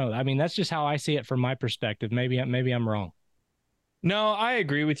I don't know. I mean, that's just how I see it from my perspective. Maybe I'm wrong. No, I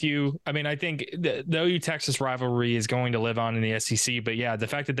agree with you. I mean, I think the OU-Texas rivalry is going to live on in the SEC, but yeah, the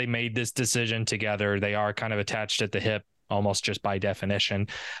fact that they made this decision together, they are kind of attached at the hip, almost just by definition.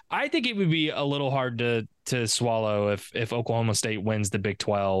 I think it would be a little hard to swallow if Oklahoma State wins the Big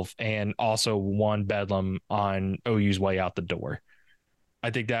 12 and also won Bedlam on OU's way out the door.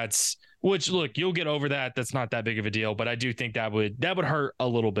 I think which, look, you'll get over that. That's not that big of a deal, but I do think that would hurt a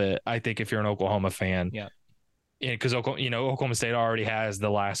little bit, I think, if you're an Oklahoma fan. Yeah. Because Oklahoma State already has the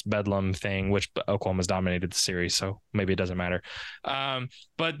last Bedlam thing, which Oklahoma's dominated the series, so maybe it doesn't matter.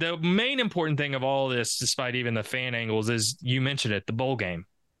 But the main important thing of all this, despite even the fan angles, is you mentioned it, the bowl game.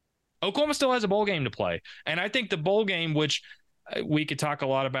 Oklahoma still has a bowl game to play, and I think the bowl game, which we could talk a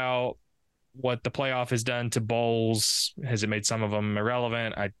lot about what the playoff has done to bowls, has it made some of them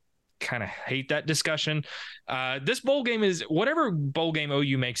irrelevant? I kind of hate that discussion. This bowl game is, whatever bowl game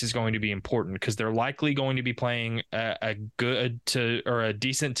OU makes is going to be important, because they're likely going to be playing a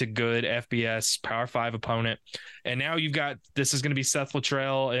decent to good FBS Power 5 opponent. And now this is going to be Seth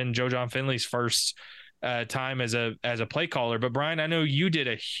Luttrell and Joe John Finley's first time as a play caller. But Brian, I know you did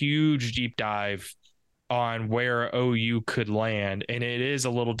a huge deep dive on where OU could land, and it is a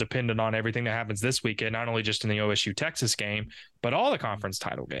little dependent on everything that happens this weekend, not only just in the OSU Texas game, but all the conference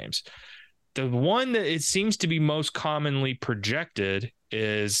title games. The one that it seems to be most commonly projected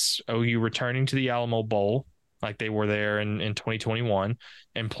is OU returning to the Alamo Bowl, like they were there in 2021,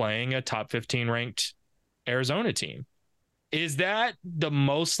 and playing a top 15 ranked Arizona team. Is that the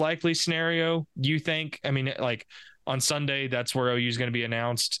most likely scenario, you think? I mean, like on Sunday, that's where OU is going to be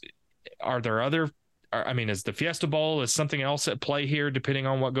announced. Are there other, I mean, is the Fiesta Bowl, is something else at play here, depending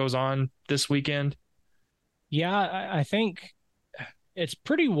on what goes on this weekend? Yeah, I think it's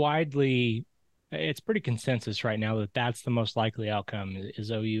pretty consensus right now that that's the most likely outcome is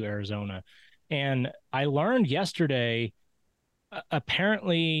OU Arizona. And I learned yesterday,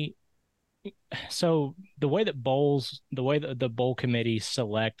 apparently, so the way that the bowl committee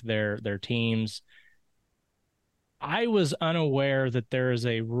select their teams, I was unaware that there is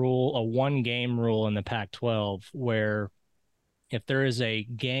a one game rule in the Pac-12 where if there is a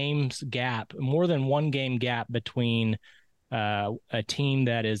games gap, more than one game gap between a team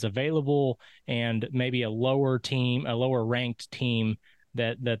that is available and maybe a lower ranked team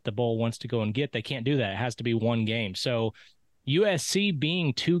that the bowl wants to go and get, they can't do that. It has to be one game. So USC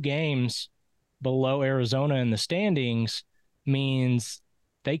being 2 games below Arizona in the standings means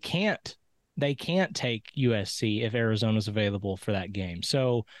they can't take USC if Arizona's available for that game.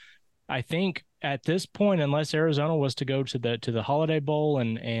 So I think at this point, unless Arizona was to go to the Holiday Bowl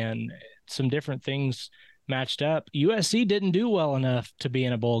and some different things matched up, USC didn't do well enough to be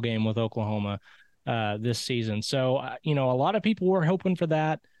in a bowl game with Oklahoma this season. So, a lot of people were hoping for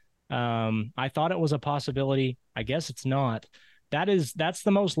that. I thought it was a possibility. I guess it's not. That's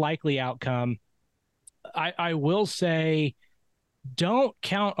the most likely outcome. I will say, don't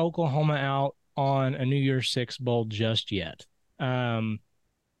count Oklahoma out on a New Year's Six bowl just yet. I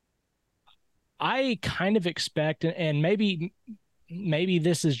kind of expect, and maybe maybe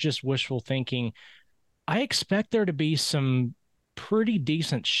this is just wishful thinking. I expect there to be some pretty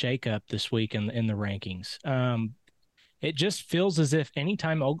decent shakeup this week in the rankings. It just feels as if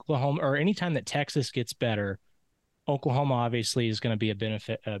anytime that Texas gets better, Oklahoma obviously is going to be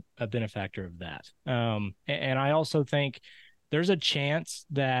a benefactor of that. And I also think there's a chance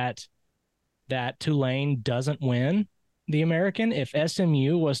that Tulane doesn't win the American. If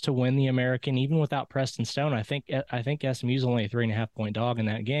SMU was to win the American, even without Preston Stone, I think SMU is only a 3.5-point dog in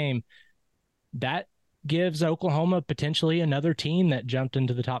that game. That gives Oklahoma potentially another team that jumped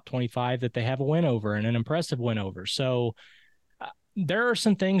into the top 25 that they have a win over, and an impressive win over. So there are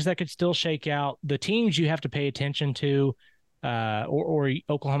some things that could still shake out. The teams you have to pay attention to, or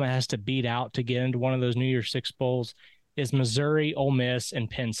Oklahoma has to beat out to get into one of those New Year's Six bowls, is Missouri, Ole Miss, and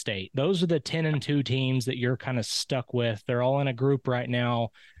Penn State. Those are the 10-2 teams that you're kind of stuck with. They're all in a group right now,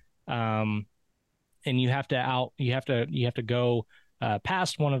 and you have to go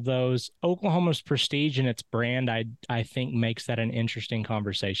past one of those. Oklahoma's prestige and its brand, I think, makes that an interesting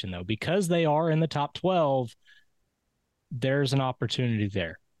conversation, though, because they are in the top 12. There's an opportunity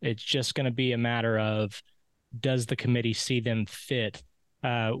there. It's just going to be a matter of, does the committee see them fit?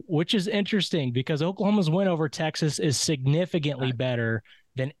 Which is interesting because Oklahoma's win over Texas is significantly better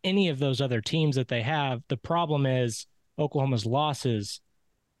than any of those other teams that they have. The problem is Oklahoma's losses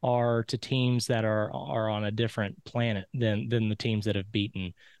are to teams that are on a different planet than the teams that have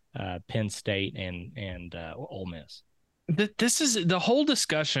beaten Penn State and Ole Miss. This is the whole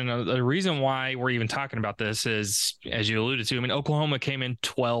discussion. The reason why we're even talking about this is, as you alluded to, I mean, Oklahoma came in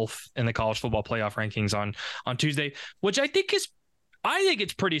 12th in the college football playoff rankings on Tuesday, which I think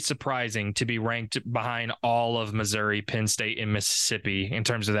it's pretty surprising to be ranked behind all of Missouri, Penn State, and Mississippi in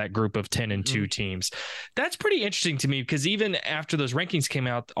terms of that group of 10-2 teams. That's pretty interesting to me because even after those rankings came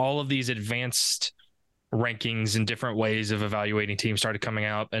out, all of these advanced rankings and different ways of evaluating teams started coming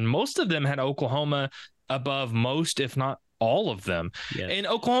out, and most of them had Oklahoma above most, if not all of them. Yes. And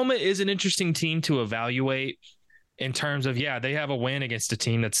Oklahoma is an interesting team to evaluate in terms of, they have a win against a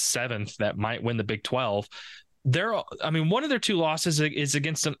team that's 7th that might win the Big 12. One of their 2 losses is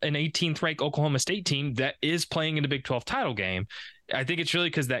against an 18th ranked Oklahoma State team that is playing in the Big 12 title game. I think it's really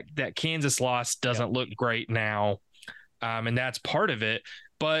because that Kansas loss doesn't look great now. And that's part of it.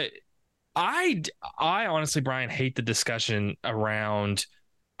 But I honestly, Brian, hate the discussion around.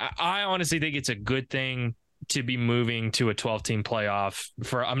 I honestly think it's a good thing to be moving to a 12-team playoff.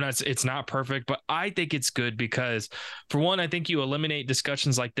 It's not perfect, but I think it's good because, for one, I think you eliminate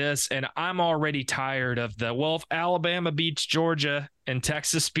discussions like this, and I'm already tired of if Alabama beats Georgia and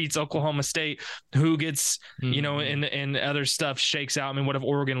Texas beats Oklahoma State, who gets, and other stuff shakes out. I mean, what if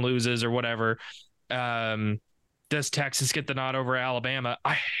Oregon loses or whatever? Does Texas get the nod over Alabama?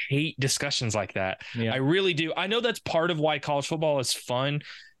 I hate discussions like that. Yeah. I really do. I know that's part of why college football is fun.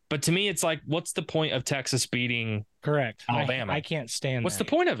 But to me, it's like, what's the point of Texas beating Alabama? I can't stand What's the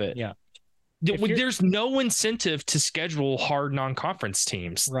point of it? Yeah. There's no incentive to schedule hard non-conference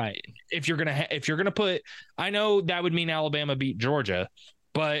teams. Right. If you're going to put, I know that would mean Alabama beat Georgia,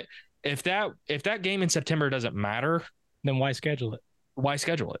 but if that game in September doesn't matter, then why schedule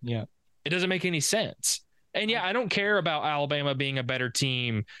it? Yeah. It doesn't make any sense. And I don't care about Alabama being a better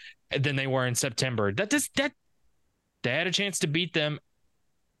team than they were in September. They had a chance to beat them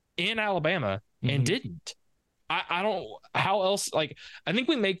in Alabama and didn't. I don't, how else, I think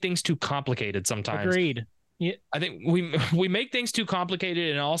we make things too complicated sometimes. Agreed. Yeah. I think we make things too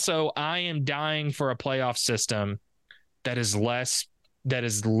complicated. And also, I am dying for a playoff system that is less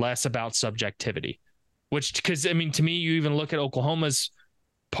about subjectivity, because to me, you even look at Oklahoma's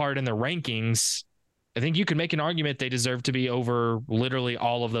part in the rankings, I think you could make an argument they deserve to be over literally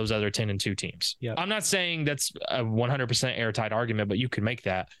all of those other 10-2 teams. Yep. I'm not saying that's a 100% airtight argument, but you could make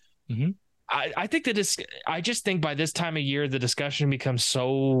that. Mm-hmm. I think I just think by this time of year, the discussion becomes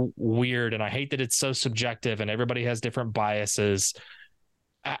so weird, and I hate that it's so subjective and everybody has different biases.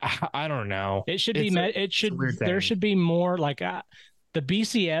 I don't know. There should be more the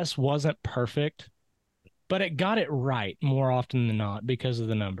BCS wasn't perfect, but it got it right more often than not because of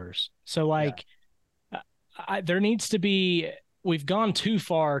the numbers. So there needs to be, we've gone too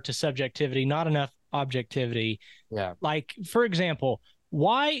far to subjectivity, not enough objectivity. Yeah. For example,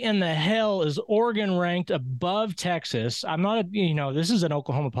 why in the hell is Oregon ranked above Texas? I'm not, this is an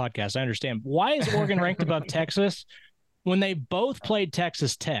Oklahoma podcast, I understand. Why is Oregon ranked above Texas when they both played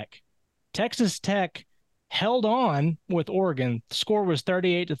Texas Tech? Texas Tech held on with Oregon. The score was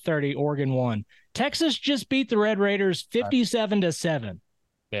 38-30. Oregon won. Texas just beat the Red Raiders 57-7.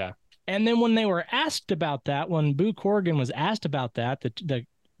 Yeah. And then when they were asked about that, when Boo Corrigan was asked about that, the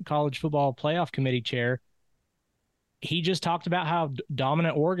college football playoff committee chair, he just talked about how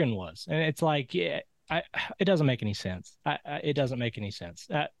dominant Oregon was. And it's like, it doesn't make any sense. It doesn't make any sense.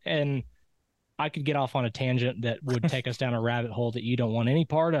 And I could get off on a tangent that would take us down a rabbit hole that you don't want any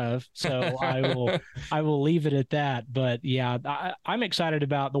part of. So I will leave it at that. But yeah, I'm excited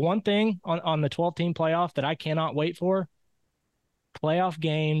about the one thing on the 12-team playoff that I cannot wait for: playoff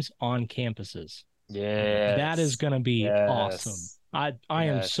games on campuses. Yeah, that is going to be awesome. I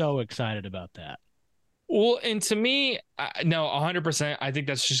am so excited about that. Well, and to me, no, 100%. I think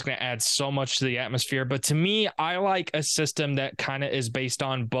that's just going to add so much to the atmosphere. But to me, I like a system that kind of is based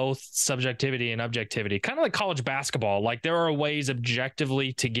on both subjectivity and objectivity, kind of like college basketball. Like there are ways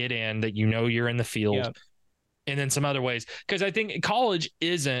objectively to get in that you're in the field. Yep. And then some other ways, because I think college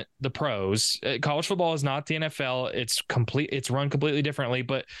isn't the pros. College football is not the NFL. It's run completely differently,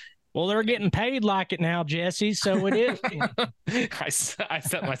 but well, they're getting paid like it now, Jesse. So it is. I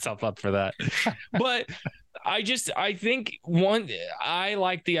set myself up for that. But I think I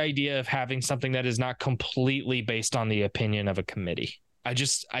like the idea of having something that is not completely based on the opinion of a committee. I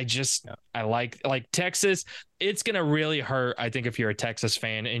like Texas. It's going to really hurt, I think, if you're a Texas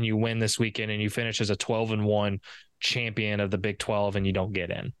fan and you win this weekend and you finish as a 12-1 champion of the Big 12 and you don't get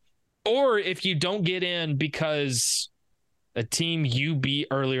in. Or if you don't get in because a team you beat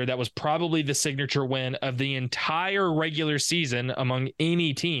earlier that was probably the signature win of the entire regular season among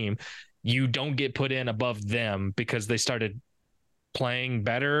any team, you don't get put in above them because they started playing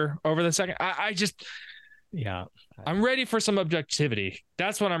better over the second. I'm ready for some objectivity.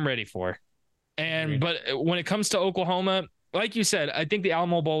 That's what I'm ready for. But when it comes to Oklahoma, like you said, I think the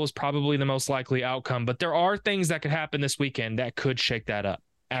Alamo Bowl was probably the most likely outcome, but there are things that could happen this weekend that could shake that up.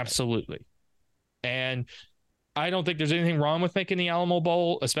 Absolutely. And I don't think there's anything wrong with making the Alamo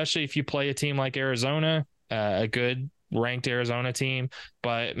Bowl, especially if you play a team like Arizona, a good ranked Arizona team.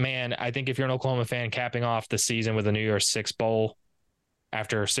 But man, I think if you're an Oklahoma fan, capping off the season with a New Year's Six Bowl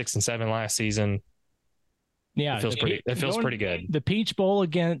after 6-7 last season, it feels pretty good. The Peach Bowl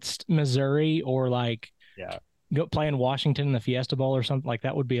against Missouri, or go play in Washington in the Fiesta Bowl or something like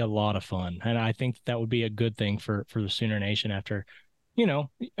that would be a lot of fun. And I think that would be a good thing for the Sooner Nation after.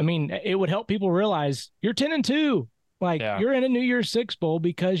 It would help people realize you're 10-2. You're in a New Year's Six Bowl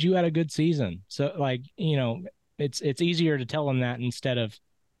because you had a good season. So it's easier to tell them that instead of,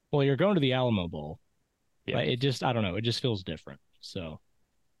 well, you're going to the Alamo Bowl. Yeah. I don't know. It just feels different. So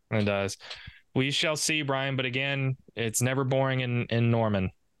it does. We shall see, Brian. But again, it's never boring in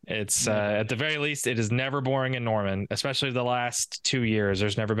Norman. It's at the very least, it is never boring in Norman, especially the last 2 years.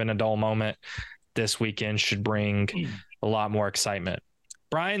 There's never been a dull moment. This weekend should bring a lot more excitement.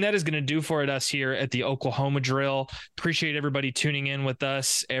 Brian, that is going to do for us here at the Oklahoma Drill. Appreciate everybody tuning in with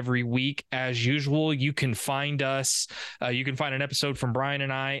us every week. As usual, you can find us. You can find an episode from Brian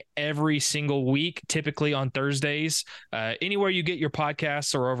and I every single week, typically on Thursdays, anywhere you get your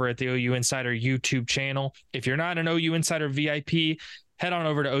podcasts or over at the OU Insider YouTube channel. If you're not an OU Insider VIP, head on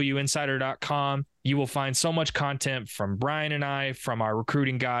over to ouinsider.com. You will find so much content from Brian and I, from our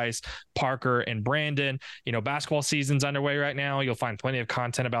recruiting guys, Parker and Brandon. Basketball season's underway right now. You'll find plenty of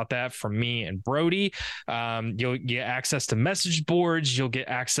content about that from me and Brody. You'll get access to message boards. You'll get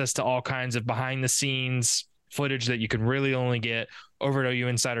access to all kinds of behind the scenes footage that you can really only get over at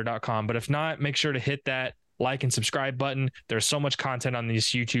ouinsider.com. But if not, make sure to hit that like and subscribe button. There's so much content on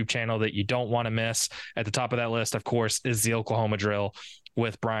this YouTube channel that you don't want to miss. At the top of that list, of course, is the Oklahoma Drill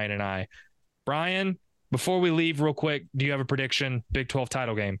with Brian and I. Brian, before we leave real quick, do you have a prediction? Big 12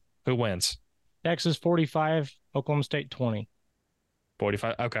 title game. Who wins? Texas 45, Oklahoma State 20.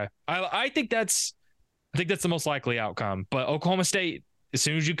 45. Okay. I think that's the most likely outcome. But Oklahoma State, as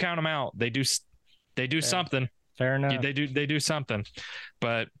soon as you count them out, they do something. Fair enough. They do something.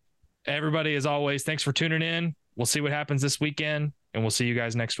 But everybody, as always, thanks for tuning in. We'll see what happens this weekend, and we'll see you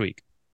guys next week.